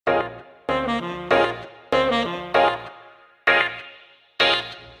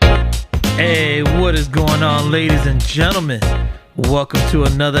Hey, what is going on, ladies and gentlemen? Welcome to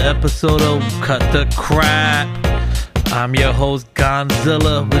another episode of Cut the Crap. I'm your host,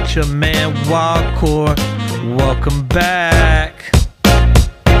 Gonzilla, with your man, Wildcore. Welcome back.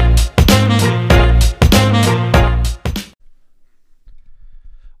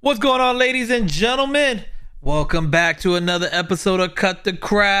 What's going on, ladies and gentlemen? Welcome back to another episode of Cut the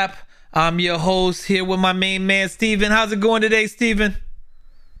Crap. I'm your host here with my main man, Steven. How's it going today, Steven?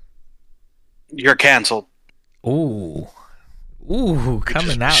 You're canceled. Ooh,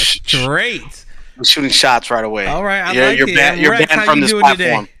 coming out straight. I'm shooting shots right away. All right, you're banned from this platform.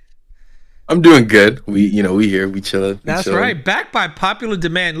 Today? I'm doing good. We here, we chilling. That's right. Back by popular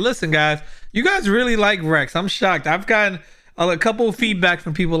demand. Listen, guys, you guys really like Rex. I'm shocked. I've gotten a couple of feedback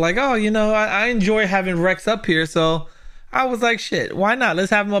from people like, oh, I enjoy having Rex up here. So I was like, shit, why not?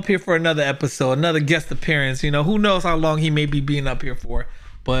 Let's have him up here for another episode, another guest appearance. Who knows how long he may be being up here for.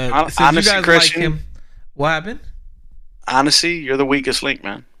 But since honestly, you guys Christian, like him, what happened? Honestly, you're the weakest link,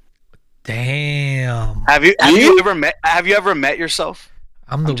 man. Damn. Have you ever met yourself?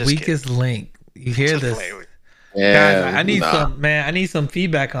 I'm the weakest link. You hear Just this? Yeah, guys, I need some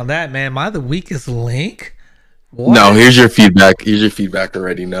feedback on that, man. Am I the weakest link? What? No, here's your feedback. Here's your feedback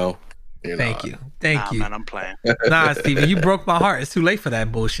already. No. Thank you. Man, I'm playing. Nah, Steven, you broke my heart. It's too late for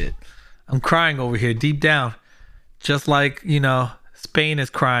that bullshit. I'm crying over here deep down. Just like, Spain is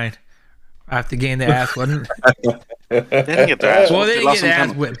crying after getting their ass whipped. They didn't get their ass whipped. Well, they didn't get their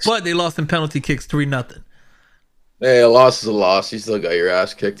ass whipped, but they lost in penalty kicks 3-0. Hey, a loss is a loss. You still got your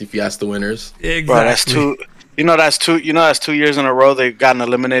ass kicked if you ask the winners. Exactly. Bro, that's two. That's 2 years in a row they've gotten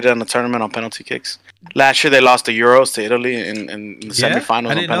eliminated in the tournament on penalty kicks. Last year they lost the Euros to Italy in the semifinals.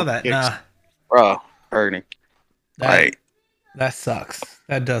 I didn't know that. Kicks. Nah. Bro, hurting. That sucks.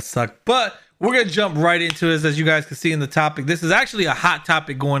 That does suck. But we're going to jump right into this. As you guys can see in the topic, this is actually a hot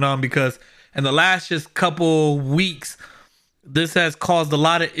topic going on because in the last just couple weeks, this has caused a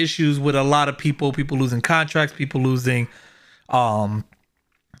lot of issues with a lot of people losing contracts, people losing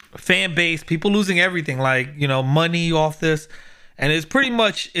fan base, people losing everything, like, money off this. And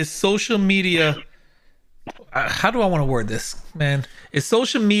it's social media. How do I want to word this, man? Is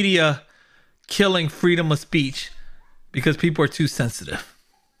social media killing freedom of speech because people are too sensitive?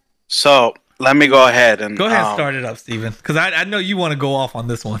 So let me go ahead and start it up, Steven, because I know you want to go off on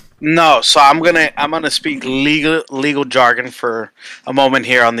this one. No, so I'm gonna speak legal jargon for a moment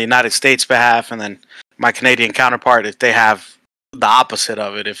here on the United States behalf, and then my Canadian counterpart, if they have the opposite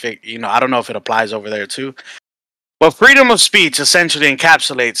of it, I don't know if it applies over there too. But freedom of speech essentially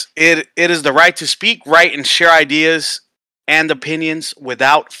encapsulates it is the right to speak, write, and share ideas and opinions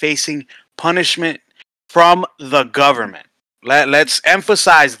without facing punishment from the government. Let's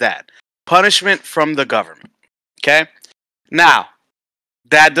emphasize that. Punishment from the government. Okay? Now,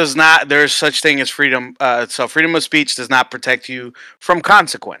 there's such thing as freedom. So freedom of speech does not protect you from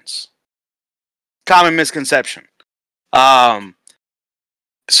consequence. Common misconception. So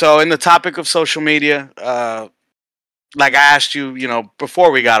in the topic of social media, like I asked you,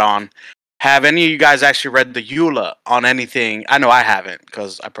 before we got on, have any of you guys actually read the EULA on anything? I know I haven't,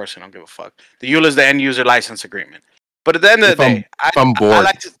 because I personally don't give a fuck. The EULA is the end user license agreement. But at the end of the day, I'm bored. I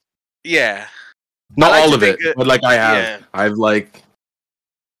like to, yeah. Not all of it, but like I have. Yeah. I've like.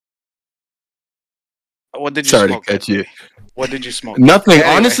 What did you Sorry smoke? To catch you. What did you smoke? Nothing. Anyway.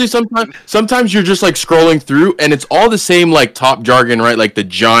 Honestly, sometimes you're just like scrolling through, and it's all the same like top jargon, right? Like the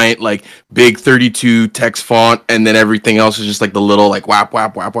giant, like big 32 text font, and then everything else is just like the little like whap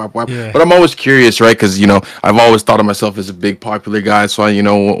whap whap whap whap. Yeah. But I'm always curious, right? Because I've always thought of myself as a big popular guy, so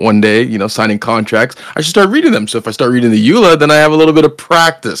one day signing contracts, I should start reading them. So if I start reading the EULA, then I have a little bit of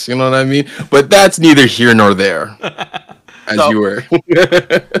practice. You know what I mean? But that's neither here nor there, you were.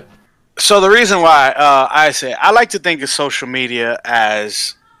 So the reason why I like to think of social media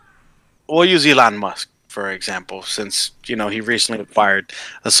as, we'll use Elon Musk, for example, since, he recently acquired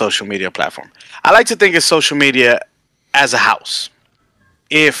a social media platform. I like to think of social media as a house.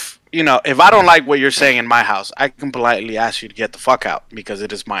 If I don't like what you're saying in my house, I can politely ask you to get the fuck out because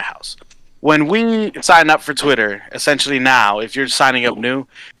it is my house. When we sign up for Twitter, essentially now, if you're signing up new,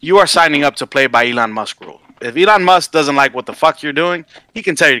 you are signing up to play by Elon Musk rule. If Elon Musk doesn't like what the fuck you're doing, he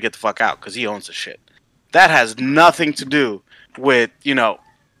can tell you to get the fuck out because he owns the shit. That has nothing to do with, the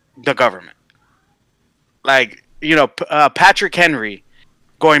government. Like, Patrick Henry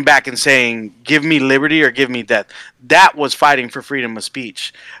going back and saying, give me liberty or give me death. That was fighting for freedom of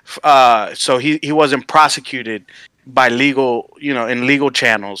speech. So he wasn't prosecuted by legal, in legal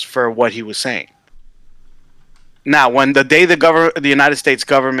channels for what he was saying. Now, when the United States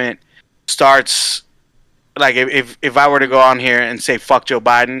government starts like if I were to go on here and say fuck Joe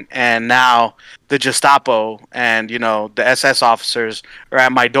Biden, and now the Gestapo and the SS officers are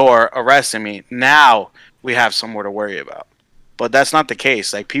at my door arresting me, now we have somewhere to worry about. But that's not the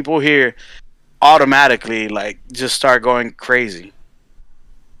case. Like, people here automatically like just start going crazy.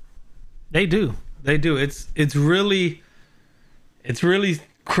 They do. They do. It's really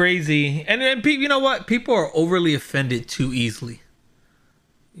crazy. And then you know what? People are overly offended too easily.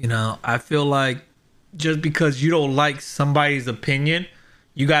 I feel like just because you don't like somebody's opinion,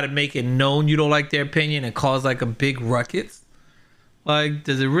 you got to make it known you don't like their opinion and cause like a big ruckus. Like,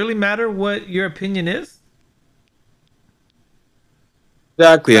 does it really matter what your opinion is?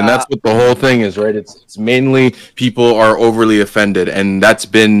 Exactly, and that's what the whole thing is, right? It's mainly people are overly offended, and that's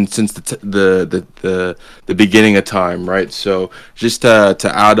been since the beginning of time, right? So just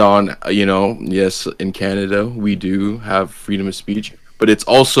to add on, yes, in Canada we do have freedom of speech, but it's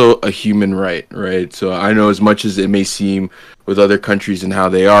also a human right, right? So I know, as much as it may seem with other countries and how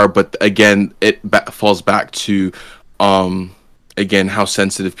they are, but again, it falls back to again, how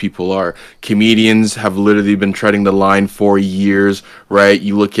sensitive people are. Comedians have literally been treading the line for years, right?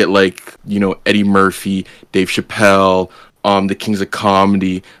 You look at Eddie Murphy, Dave Chappelle, the Kings of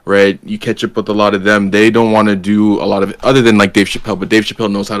Comedy, right? You catch up with a lot of them. They don't want to do a lot of it, other than like Dave Chappelle, but Dave Chappelle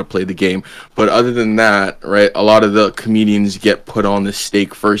knows how to play the game. But other than that, right, a lot of the comedians get put on the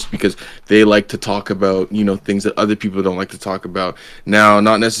stake first because they like to talk about, things that other people don't like to talk about. Now,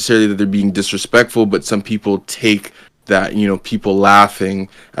 not necessarily that they're being disrespectful, but some people take that people laughing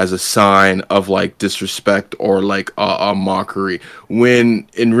as a sign of like disrespect or like a mockery, when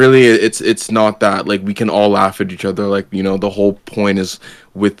in really it's not that. Like, we can all laugh at each other. Like, the whole point is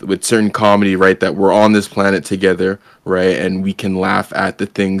with certain comedy, right, that we're on this planet together, right, and we can laugh at the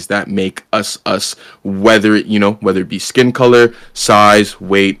things that make us, whether it be skin color, size,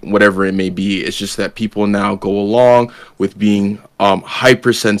 weight, whatever it may be. It's just that people now go along with being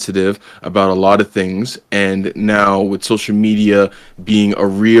hypersensitive about a lot of things, and now with social media being a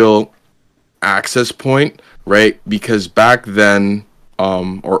real access point, right? Because back then,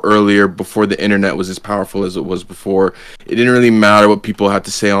 or earlier, before the internet was as powerful as it was before, it didn't really matter what people had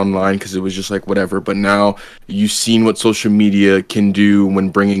to say online because it was just like whatever. But now you've seen what social media can do when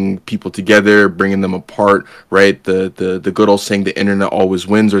bringing people together, bringing them apart, right? The good old saying, the internet always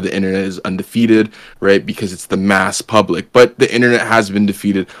wins, or the internet is undefeated, right? Because it's the mass public. But the internet has been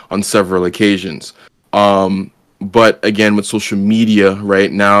defeated on several occasions. But again, with social media,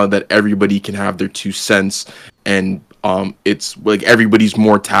 right, now that everybody can have their 2 cents, and it's like everybody's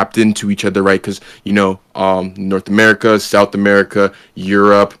more tapped into each other, right? Because North America, South America,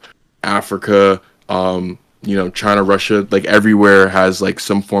 Europe, Africa, China, Russia, like everywhere has like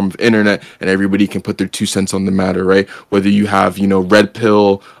some form of internet, and everybody can put their 2 cents on the matter, right? Whether you have red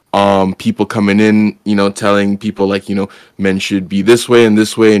pill people coming in, telling people like, men should be this way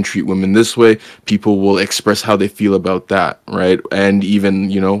and treat women this way. People will express how they feel about that, right? And even,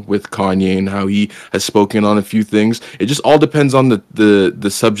 with Kanye and how he has spoken on a few things, it just all depends on the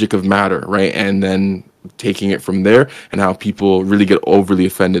subject of matter, right? And then taking it from there, and how people really get overly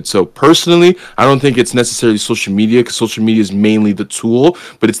offended. So personally, I don't think it's necessarily social media, because social media is mainly the tool,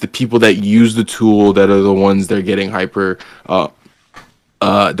 but it's the people that use the tool that are the ones that are getting hyper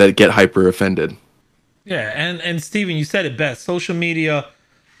offended. Yeah, and Steven, you said it best. Social media,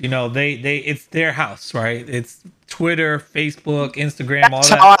 they it's their house, right? It's Twitter, Facebook, Instagram, all that.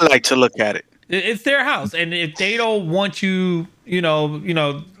 That's how I like to look at it. It's their house, and if they don't want you,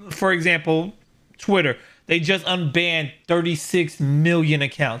 for example, Twitter, they just unbanned 36 million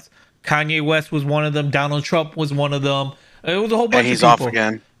accounts. Kanye West was one of them. Donald Trump was one of them. It was a whole bunch of people. Off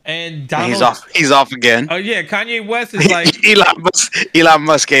again. And Donald, he's off again. Oh yeah, Kanye West is like Elon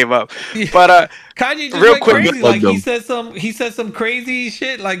Musk gave up. But Kanye just went crazy. Like he said some crazy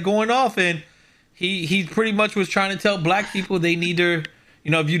shit, like going off, and he pretty much was trying to tell black people they need to,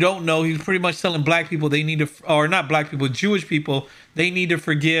 if you don't know, he's pretty much telling black people they need to, or not black people, Jewish people, they need to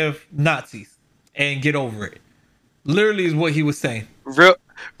forgive Nazis and get over it. Literally is what he was saying.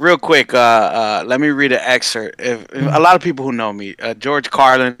 Real quick, let me read an excerpt. If a lot of people who know me, George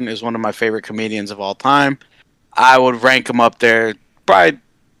Carlin is one of my favorite comedians of all time. I would rank him up there, probably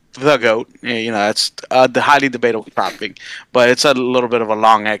the GOAT. That's the highly debatable topic, but it's a little bit of a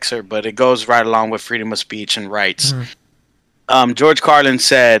long excerpt, but it goes right along with freedom of speech and rights. George Carlin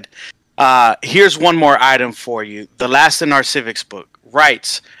said, here's one more item for you. The last in our civics book,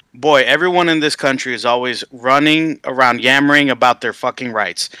 rights. Boy, everyone in this country is always running around yammering about their fucking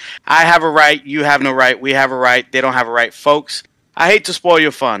rights. I have a right, you have no right, we have a right, they don't have a right. Folks, I hate to spoil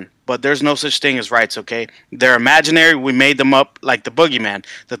your fun, but but there's no such thing as rights, okay? They're imaginary. We made them up like the Boogeyman,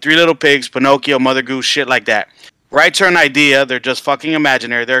 the Three Little Pigs, Pinocchio, Mother Goose, shit like that. Rights are an idea. They're just fucking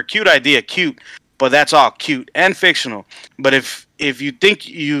imaginary. They're a cute idea, cute, but that's all cute and fictional. But if you think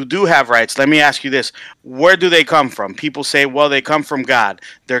you do have rights, let me ask you this. Where do they come from? People say, well, they come from God.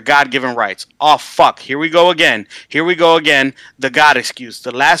 They're God-given rights. Oh, fuck. Here we go again. Here we go again. The God excuse.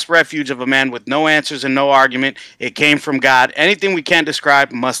 The last refuge of a man with no answers and no argument. It came from God. Anything we can't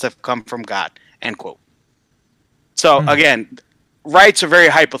describe must have come from God. End quote. So, again, rights are very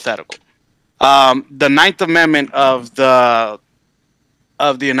hypothetical. The Ninth Amendment of the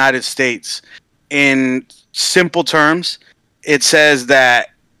United States, in simple terms, it says that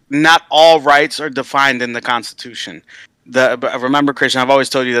not all rights are defined in the Constitution. Remember, Christian, I've always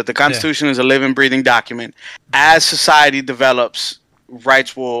told you that the Constitution is a living, breathing document. As society develops,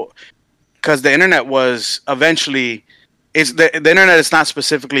 rights will, because the internet was eventually, the internet is not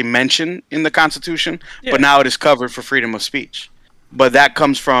specifically mentioned in the Constitution, but now it is covered for freedom of speech. But that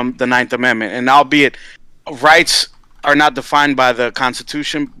comes from the Ninth Amendment, and albeit rights are not defined by the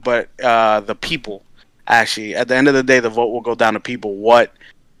Constitution, but the people. Actually, at the end of the day, the vote will go down to people. What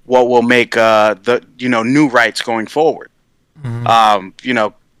will make the new rights going forward?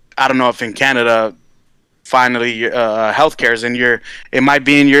 I don't know if in Canada, finally, healthcare is it might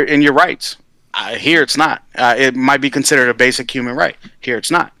be in your rights. Here, it's not. It might be considered a basic human right. Here,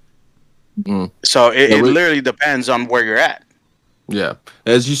 it's not. So it literally depends on where you're at. Yeah,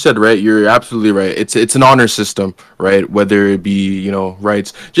 as you said, right, you're absolutely right. It's an honor system, right? Whether it be,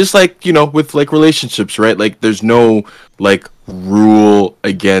 rights, just like, with like relationships, right? Like there's no like rule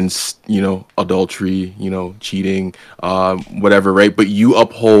against, adultery, cheating, whatever, right? But you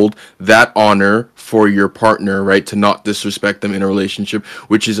uphold that honor for your partner, right? To not disrespect them in a relationship,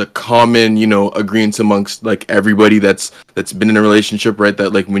 which is a common, agreement amongst like everybody that's been in a relationship, right?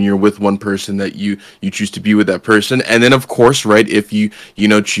 That like when you're with one person that you choose to be with that person. And then of course, right, if you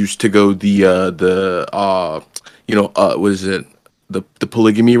choose to go what is it? The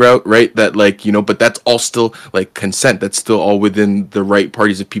polygamy route, right? That like, but that's all still like consent. That's still all within the right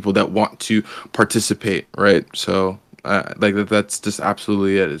parties of people that want to participate, right? So that's just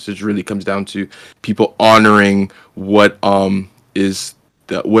absolutely it. It just really comes down to people honoring what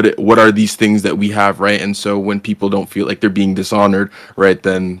what are these things that we have, right? And so when people don't feel like they're being dishonored, right,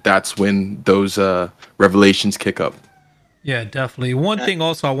 then that's when those revelations kick up. Yeah, definitely. One thing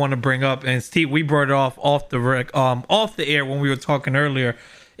also I want to bring up, and Steve, we brought it off the air when we were talking earlier,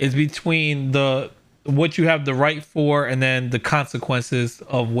 is between what you have the right for and then the consequences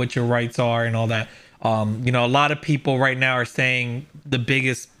of what your rights are and all that. A lot of people right now are saying the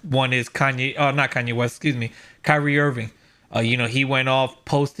biggest one is Kyrie Irving. He went off,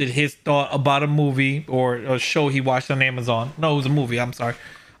 posted his thought about a movie or a show he watched on Amazon. No, it was a movie. I'm sorry.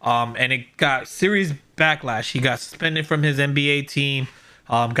 And it got serious backlash. He got suspended from his NBA team,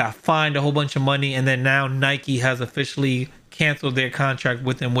 got fined a whole bunch of money, and then now Nike has officially canceled their contract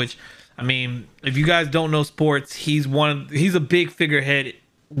with him. Which, I mean, if you guys don't know sports, he's a big figurehead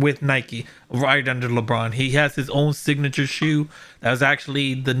with Nike, right under LeBron. He has his own signature shoe that was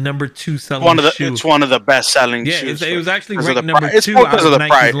actually the number 2 selling shoe. It's one of the best selling shoes. It was actually ranked number 2 It's because of the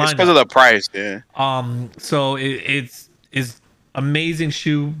price. It's because of the price, yeah. So it's amazing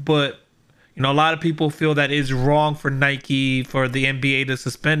shoe, but a lot of people feel that it's wrong for Nike, for the NBA to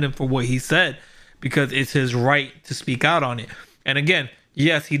suspend him for what he said, because it's his right to speak out on it. And again,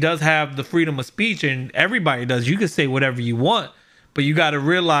 yes, he does have the freedom of speech, and everybody does. You can say whatever you want, but you got to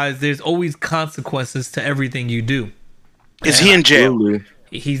realize there's always consequences to everything you do. Is he in jail?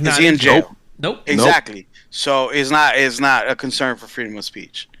 He's not. Is he in jail? Nope. Exactly. So it's not a concern for freedom of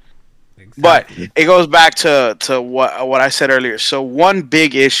speech. Exactly. But it goes back to what I said earlier. So one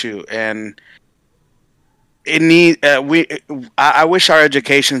big issue, and I wish our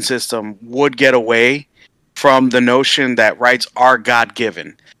education system would get away from the notion that rights are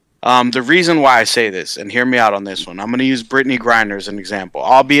God-given. The reason why I say this, and hear me out on this one, I'm going to use Brittany Griner as an example,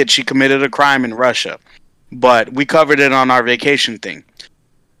 albeit she committed a crime in Russia, but we covered it on our vacation thing.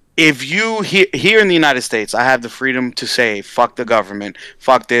 If you here in the United States, I have the freedom to say fuck the government,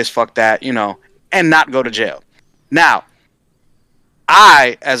 fuck this, fuck that, and not go to jail. Now,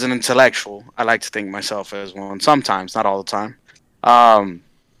 I, as an intellectual, I like to think myself as one sometimes, not all the time.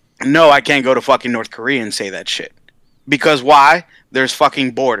 No, I can't go to fucking North Korea and say that shit. Because why? There's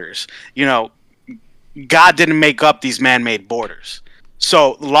fucking borders. God didn't make up these man-made borders.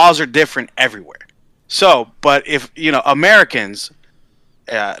 So laws are different everywhere. So, but if, Americans,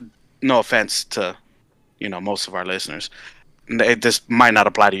 no offense to, most of our listeners, this might not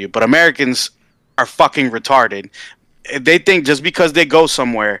apply to you, but Americans are fucking retarded They think just because they go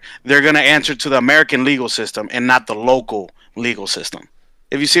somewhere, they're gonna answer to the American legal system and not the local legal system.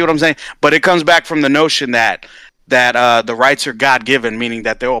 If you see what I'm saying, but it comes back from the notion that the rights are God given, meaning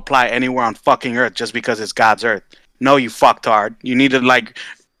that they'll apply anywhere on fucking earth just because it's God's earth. No, you fucktard. You need to like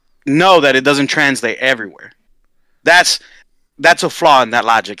know that it doesn't translate everywhere. That's a flaw in that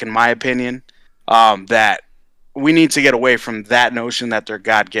logic, in my opinion. That we need to get away from that notion that they're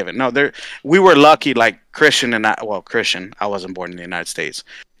God given. No, we were lucky, like Christian and I. Well, Christian, I wasn't born in the United States.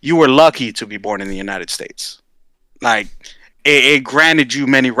 You were lucky to be born in the United States. Like it granted you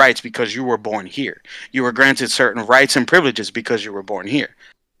many rights because you were born here. You were granted certain rights and privileges because you were born here.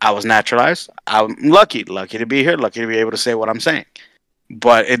 I was naturalized. I'm lucky to be here, lucky to be able to say what I'm saying.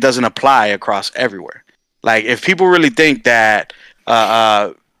 But it doesn't apply across everywhere. Like if people really think that,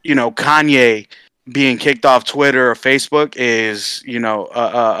 Kanye being kicked off Twitter or Facebook is,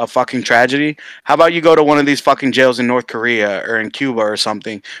 a fucking tragedy. How about you go to one of these fucking jails in North Korea or in Cuba or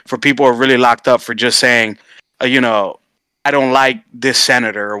something for people who are really locked up for just saying, I don't like this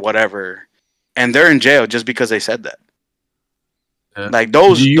senator or whatever, and they're in jail just because they said that. Yeah. Like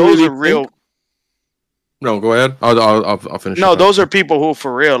those really are real. No, go ahead. I'll finish. No, those are people who,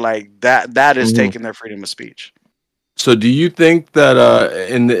 for real, like that is taking their freedom of speech. So, do you think that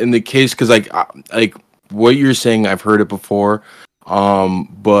in the case, because like what you're saying, I've heard it before,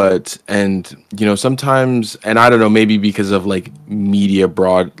 but sometimes, and I don't know, maybe because of like media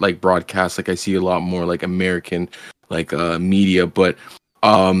broadcast, like I see a lot more like American media, but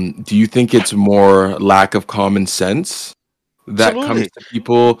do you think it's more lack of common sense that comes to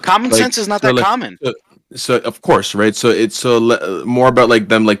people? Common sense is not that common. So of course, right? So it's more about like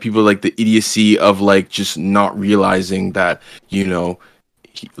them, like people, like the idiocy of like just not realizing that,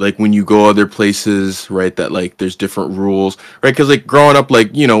 like when you go other places, right, that like there's different rules, right? Because like growing up,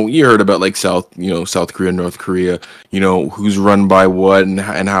 like you heard about like South Korea, North Korea, who's run by what and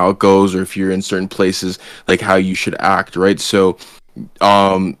how it goes, or if you're in certain places, like how you should act, right? So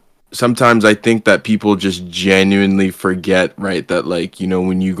sometimes I think that people just genuinely forget, right, that like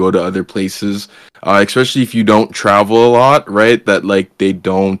when you go to other places, especially if you don't travel a lot, right, that like they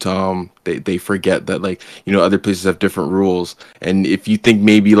don't they forget that like other places have different rules. And if you think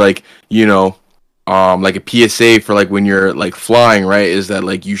maybe like like a PSA for like when you're like flying, right, is that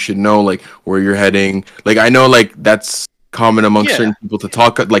like you should know like where you're heading. Like I know like that's common amongst certain people to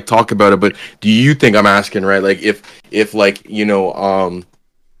talk about it, but do you think, I'm asking, right, like if like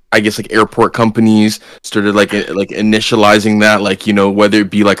I guess like airport companies started like initializing that, like whether it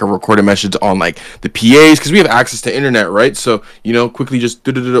be like a recorded message on like the PAs, because we have access to internet, right? So quickly just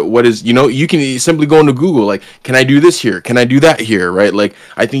what is you can simply go into Google, like, can I do this here? Can I do that here? Right? Like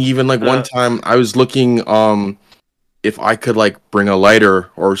I think even like one time I was looking if I could like bring a lighter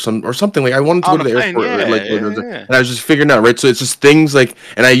or something, like I wanted to go to the airport, and I was just figuring out, right? So it's just things like,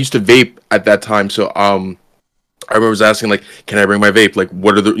 and I used to vape at that time, so I was asking, like, can I bring my vape? Like,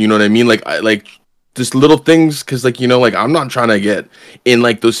 what are the, what I mean? Like, just little things, because, like, like, I'm not trying to get in,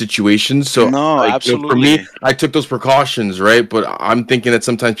 like, those situations. So, no, like, absolutely. For me, I took those precautions, right? But I'm thinking that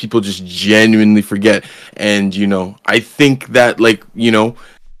sometimes people just genuinely forget. And, I think that, like,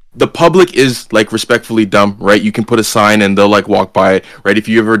 the public is like respectfully dumb, right? You can put a sign and they'll like walk by it, right? If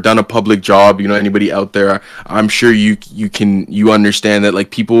you ever done a public job, anybody out there, I'm sure you understand that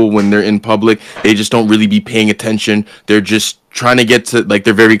like people when they're in public, they just don't really be paying attention. They're just trying to get to, like,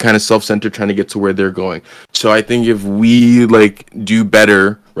 they're very kind of self-centered, trying to get to where they're going. So I think if we like do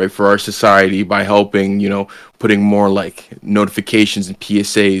better, right, for our society by helping, putting more like notifications and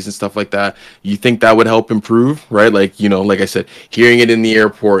PSAs and stuff like that, you think that would help improve, right? Like, like I said, hearing it in the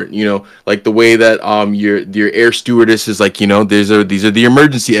airport, like the way that your air stewardess is like, these are the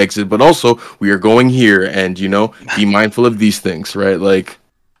emergency exit, but also we are going here, and be mindful of these things, right? Like,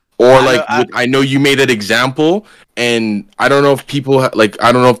 or like I know you made that example, and I don't know if people like,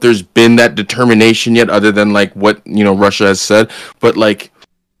 I don't know if there's been that determination yet, other than like what Russia has said, but like,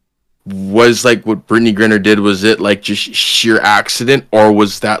 was like what Brittany Griner did, was it like just sheer accident, or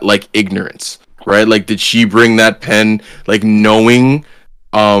was that like ignorance, right? Like, did she bring that pen like knowing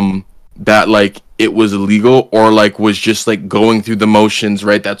that like it was illegal, or like was just like going through the motions,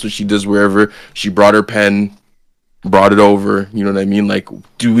 right? That's what she does wherever she brought her pen, brought it over, you know what I mean? Like,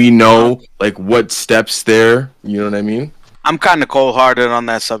 do we know like what steps there, you know what I mean? I'm kind of cold-hearted on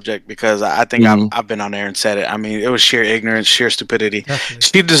that subject, because I think I've been on there and said it. I mean, it was sheer ignorance, sheer stupidity. Definitely.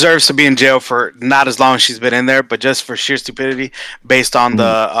 She deserves to be in jail for not as long as she's been in there, but just for sheer stupidity, based on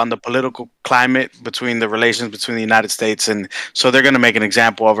the political climate between the relations between the United States, and so they're going to make an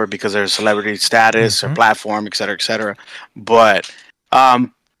example of her because of her celebrity status, her platform, et cetera, et cetera. But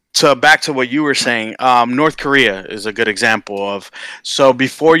So back to what you were saying, North Korea is a good example of. So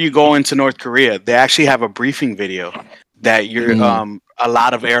before you go into North Korea, they actually have a briefing video that you're a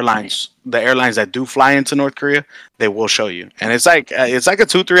lot of airlines, the airlines that do fly into North Korea, they will show you, and it's like a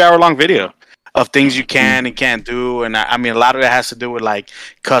 2-3 hour long video of things you can and can't do, and I mean a lot of it has to do with like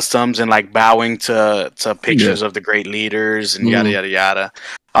customs and like bowing to pictures of the great leaders and yada yada yada.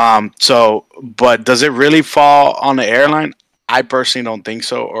 So, but does it really fall on the airline? I personally don't think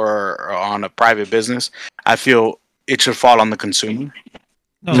so, or on a private business. I feel it should fall on the consumer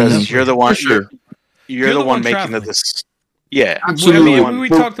because you're the one. You're the one making this. Yeah, absolutely. I mean, we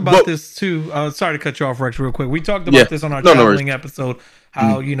talked about this too. Sorry to cut you off, Rex, real quick. We talked about this on our traveling episode.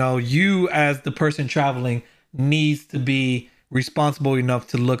 How you as the person traveling needs to be responsible enough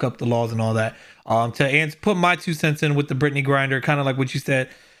to look up the laws and all that. To put my 2 cents in with the Brittany Grinder, kind of like what you said.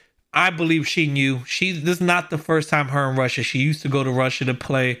 I believe she knew. This is not the first time her in Russia. She used to go to Russia to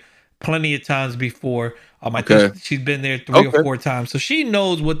play plenty of times before. I think she's been there 3 or 4 times. So she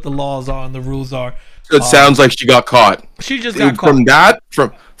knows what the laws are and the rules are. So it sounds like she got caught. She just got caught.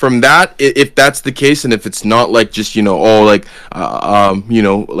 From that, if that's the case, and if it's not like just like a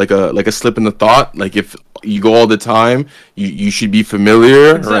slip in the thought, like if you go all the time, you should be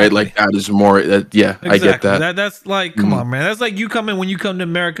familiar, right? Like that is more. Exactly. I get that. That's like, come on, man. That's like when you come to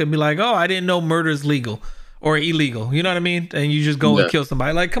America and be like, oh, I didn't know murder is legal or illegal. You know what I mean? And you just go and kill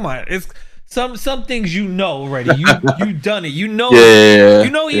somebody. Like, come on, it's. Some things already. You've done it.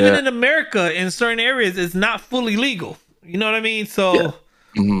 Even in America, in certain areas, it's not fully legal. You know what I mean? So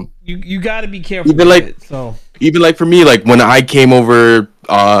you got to be careful. Even like for me, like when I came over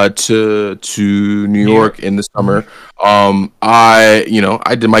to New York in the summer, I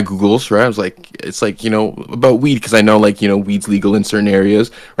did my Googles, right? I was like, it's like, about weed, because I know weed's legal in certain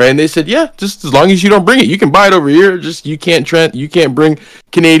areas, right? And they said, yeah, just as long as you don't bring it, you can buy it over here. Just you can't bring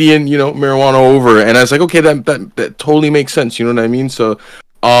Canadian marijuana over. And I was like, okay, that totally makes sense. You know what I mean? So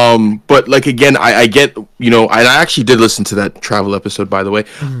but like again, I get, and I actually did listen to that travel episode, by the way.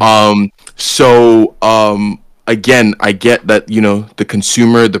 Again, I get that, the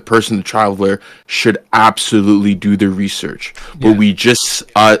consumer, the person, the traveler should absolutely do their research. But we just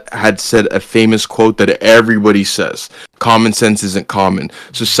had said a famous quote that everybody says: common sense isn't common.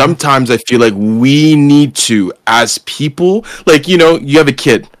 So sometimes I feel like we need to, as people, like, you have a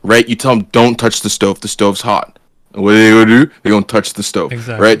kid, right? You tell them, don't touch the stove's hot. What are they gonna do? They're gonna touch the stove,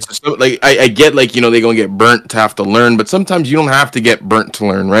 right? So I get they're gonna get burnt to have to learn, but sometimes you don't have to get burnt to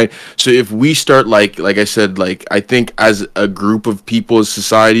learn, right? So if we start like I said, I think as a group of people, as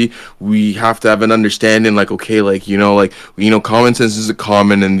society, we have to have an understanding, common sense is a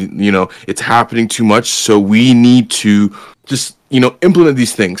common, and it's happening too much, so we need to just implement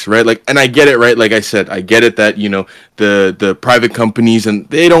these things, right? And I get it, right? Like I said, I get it that the private companies, and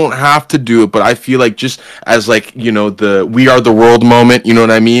they don't have to do it, but I feel like just as the we are the world moment, you know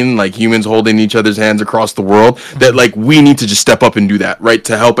what I mean? Like humans holding each other's hands across the world, that we need to just step up and do that, right?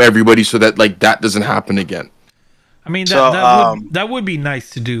 To help everybody, so that that doesn't happen again. I mean, that would be nice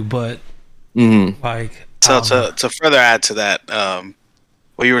to do, but to further add to that,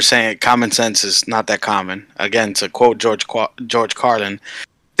 what you were saying, common sense is not that common. Again, to quote George Carlin,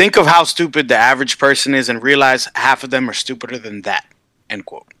 think of how stupid the average person is and realize half of them are stupider than that. End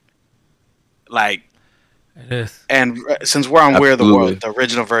quote. It is. And since we're on We're the World, the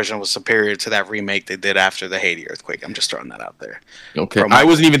original version was superior to that remake they did after the Haiti earthquake. I'm just throwing that out there. Okay. I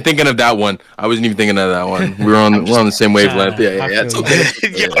wasn't even thinking of that one. We're on the same wavelength. Yeah. It's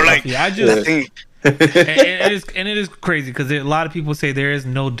okay. and it is crazy because a lot of people say there is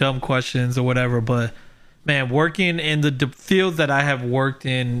no dumb questions or whatever, but man, working in the fields that I have worked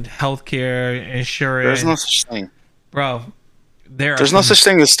in, healthcare, insurance, there's no such thing, bro. There's no such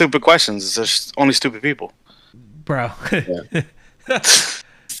thing as stupid questions. There's only stupid people, bro.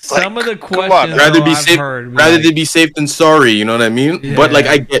 Some of the questions rather to be safe than sorry. You know what I mean? Yeah.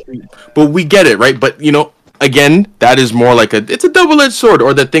 But we get it, right? But again, that is more it's a double-edged sword,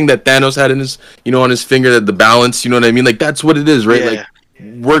 or the thing that Thanos had in his, on his finger, that the balance, you know what I mean? That's what it is, right? Yeah.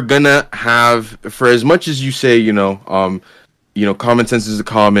 We're gonna have, for as much as you say, common sense is a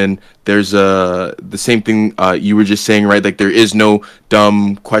common. There's the same thing you were just saying, right? There is no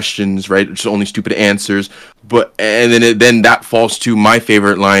dumb questions, right? It's only stupid answers. But then that falls to my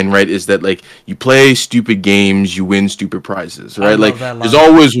favorite line, right? Is that you play stupid games, you win stupid prizes, right? There's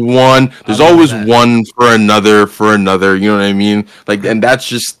always one. There's always one for another. You know what I mean? And that's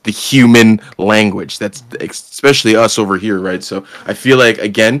just the human language. That's especially us over here, right? So I feel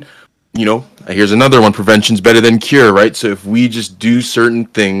again, you know, here's another one: prevention's better than cure, right? So if we just do certain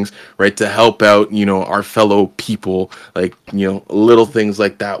things, right, to help out, you know, our fellow people, like, you know, little things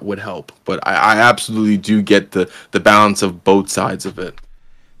like that would help. But I absolutely do get the balance of both sides of it.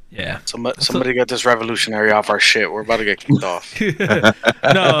 Yeah. Somebody get this revolutionary off our shit. We're about to get kicked off.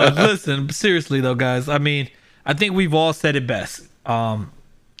 No, listen, seriously though, guys. I mean, I think we've all said it best.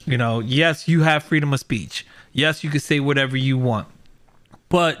 You know, yes, you have freedom of speech. Yes, you can say whatever you want.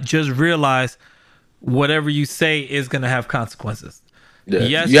 But just realize whatever you say is going to have consequences. Yeah.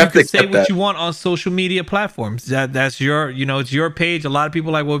 Yes, You you have to can say accept what that. you want on social media platforms. That's your, you know, it's your page. A lot of people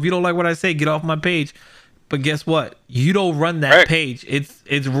are like, well, if you don't like what I say, get off my page. But guess what? You don't run that Right. page.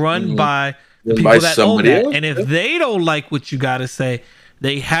 It's run by the Run people by that own somebody that. else, And if yeah. they don't like what you got to say,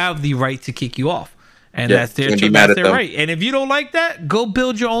 they have the right to kick you off. And Yeah, that's their can't be choice. mad That's at their them. right. And if you don't like that, go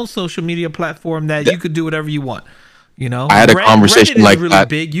build your own social media platform that you could do whatever you want. You know, I had a conversation Reddit is like really that.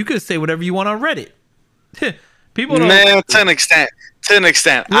 big. You could say whatever you want on Reddit. People don't. Man, to an extent. To an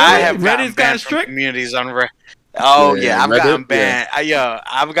extent. I Really? have Reddit's gotten got banned from strict? communities on Reddit. Oh Yeah, yeah, I've Reddit, gotten yeah. banned.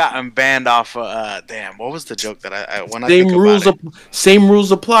 I've gotten banned off of damn, what was the joke that I when I Same think rules, about it? same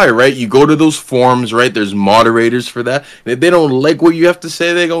rules apply, right? You go to those forums, right? There's moderators for that. And if they don't like what you have to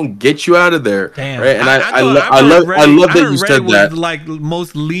say, they're gonna get you out of there, Damn. right? And I heard love I that heard you Reddit said was that. like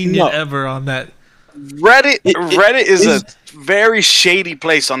most lenient No. ever on that. Reddit is is- a very shady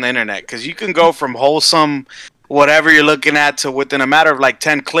place on the internet because you can go from wholesome whatever you're looking at to within a matter of like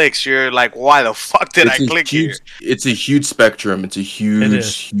 10 clicks you're like, why the fuck did I click here? It's a huge spectrum. It's a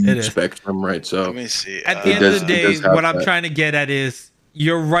huge, It is. spectrum, right? So Let me see. At the It end of does- the it day, does have what I'm that. trying to get at is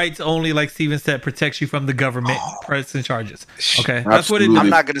your rights only, like Steven said, protects you from the government pressing charges. Okay, that's what it Absolutely. I'm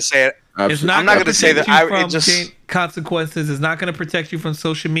is. not gonna say it. It's not I'm not gonna gonna say protect that you I- it from just- consequences. It's not going to protect you from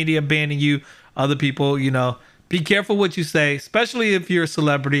social media banning you. Other people, you know, be careful what you say, especially if you're a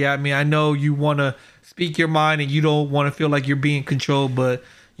celebrity. I mean, I know you want to speak your mind and you don't want to feel like you're being controlled, but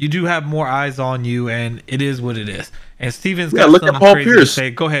you do have more eyes on you, and it is what it is. And Steven's Yeah, got look at something Paul crazy to Pierce. say.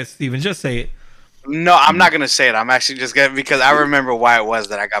 Go ahead, Steven. Just say it. No, I'm not gonna say it. I'm actually just gonna because I remember why it was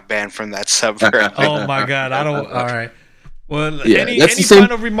that I got banned from that subreddit. Oh my God, I don't. All right. Well, Yeah, any that's the any same-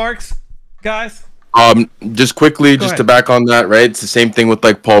 final remarks, guys? Just quickly, Go just ahead. to back on that, right? It's the same thing with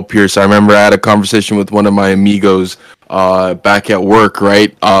like Paul Pierce. I remember I had a conversation with one of my amigos back at work,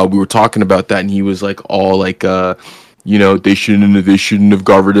 right? We were talking about that, and he was like, all like, you know, they shouldn't have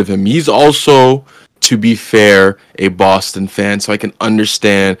got rid of him. He's also, to be fair, a Boston fan, so I can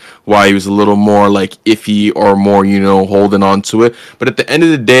understand why he was a little more like iffy or more, you know, holding on to it. But at the end of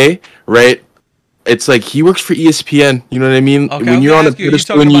the day, right? It's like he works for ESPN. You know what I mean? Okay, When I'm you're gonna on a ask you, you're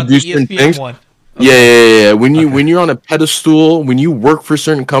pedestal talking and you about do the certain ESPN things. one. Yeah. When you're on a pedestal, when you work for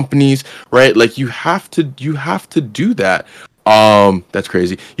certain companies, right? Like you have to do that. That's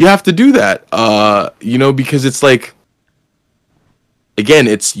crazy. You have to do that. You know, because it's like, again,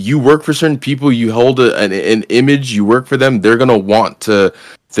 it's you work for certain people, you hold an image, you work for them, they're gonna want you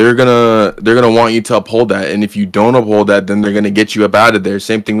to uphold that, and if you don't uphold that, then they're gonna get you up out of there.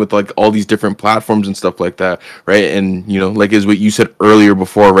 Same thing with like all these different platforms and stuff like that, right? And you know, like is what you said earlier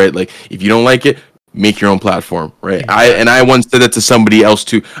before, right? Like if you don't like it, make your own platform, right? I once said that to somebody else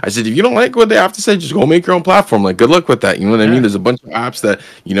too. I said, if you don't like what they have to say, just go make your own platform. Like, good luck with that. You know what I mean? There's a bunch of apps that,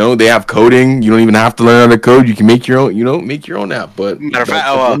 you know, they have coding. You don't even have to learn how to code. You can make your own, you know, make your own app. But Matter of fact,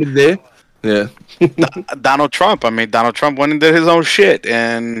 at the end of the day, yeah. Donald Trump. I mean, Donald Trump went and did his own shit,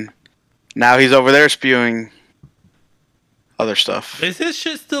 and now he's over there spewing other stuff. Is his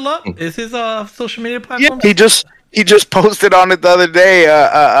shit still up? Is his social media Yeah, platform? he just posted on it the other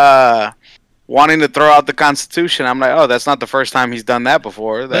day, wanting to throw out the Constitution. I'm like, oh, that's not the first time he's done that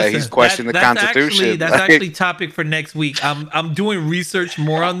before. That Listen, he's questioned the Constitution. That's Like, actually topic for next week. I'm doing research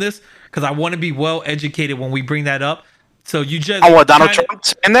more on this because I want to be well educated when we bring that up. So you just oh, what, Donald kinda- Trump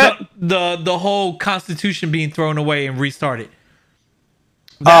saying that? the whole Constitution being thrown away and restarted.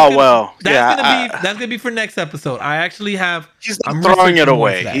 That's That's gonna be for next episode. I actually have. He's I'm not throwing it researching more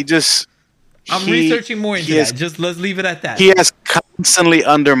away. into that. He just. I'm he- researching more into he has- that. Just let's leave it at that. He has constantly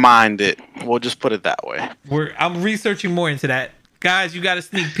undermined it. We'll just put it that way. I'm researching more into that. Guys, you got a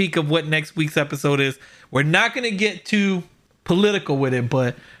sneak peek of what next week's episode is. We're not going to get too political with it,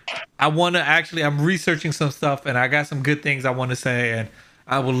 but I'm researching some stuff and I got some good things I want to say. And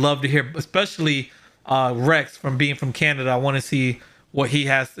I would love to hear, especially Rex from being from Canada. I want to see what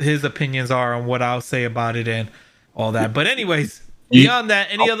his opinions are on what I'll say about it and all that. But anyways, beyond that,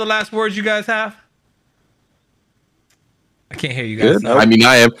 any other last words you guys have? I can't hear you guys. Good. I mean,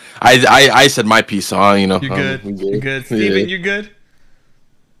 I am. I said my piece. You know. You good? You good? Steven, Yeah. you good?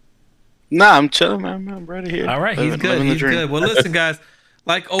 Nah, I'm chilling, man. I'm ready here. All right, he's Living good. the He's dream. good. Well, listen, guys.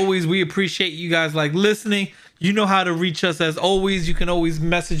 like always, we appreciate you guys like listening. You know how to reach us as always. You can always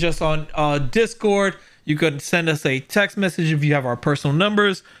message us on Discord. You could send us a text message if you have our personal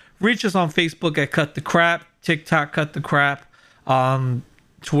numbers. Reach us on Facebook at Cut the Crap, TikTok Cut the Crap,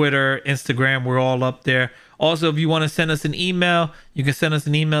 Twitter, Instagram, we're all up there. Also, if you want to send us an email, you can send us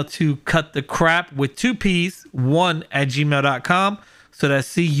an email to cutthecrap with 2 P's, 1 at gmail.com. So that's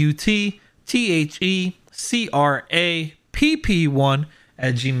CUTTHECRAPP1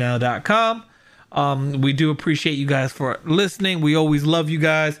 at gmail.com. We do appreciate you guys for listening. We always love you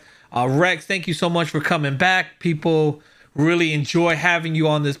guys. Rex, thank you so much for coming back. People really enjoy having you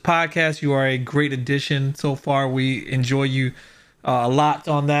on this podcast. You are a great addition so far. We enjoy you a lot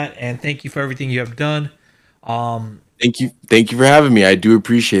on that, and thank you for everything you have done. Thank you for having me. I do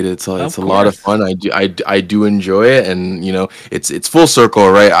appreciate it. So it's a lot of fun. I do enjoy it, and you know, it's full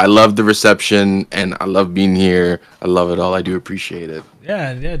circle, right? I love the reception, and I love being here. I love it all. I do appreciate it.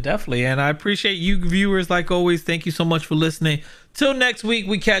 Yeah, definitely. And I appreciate you viewers like always. Thank you so much for listening. Till next week,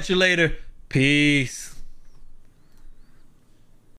 we catch you later. Peace.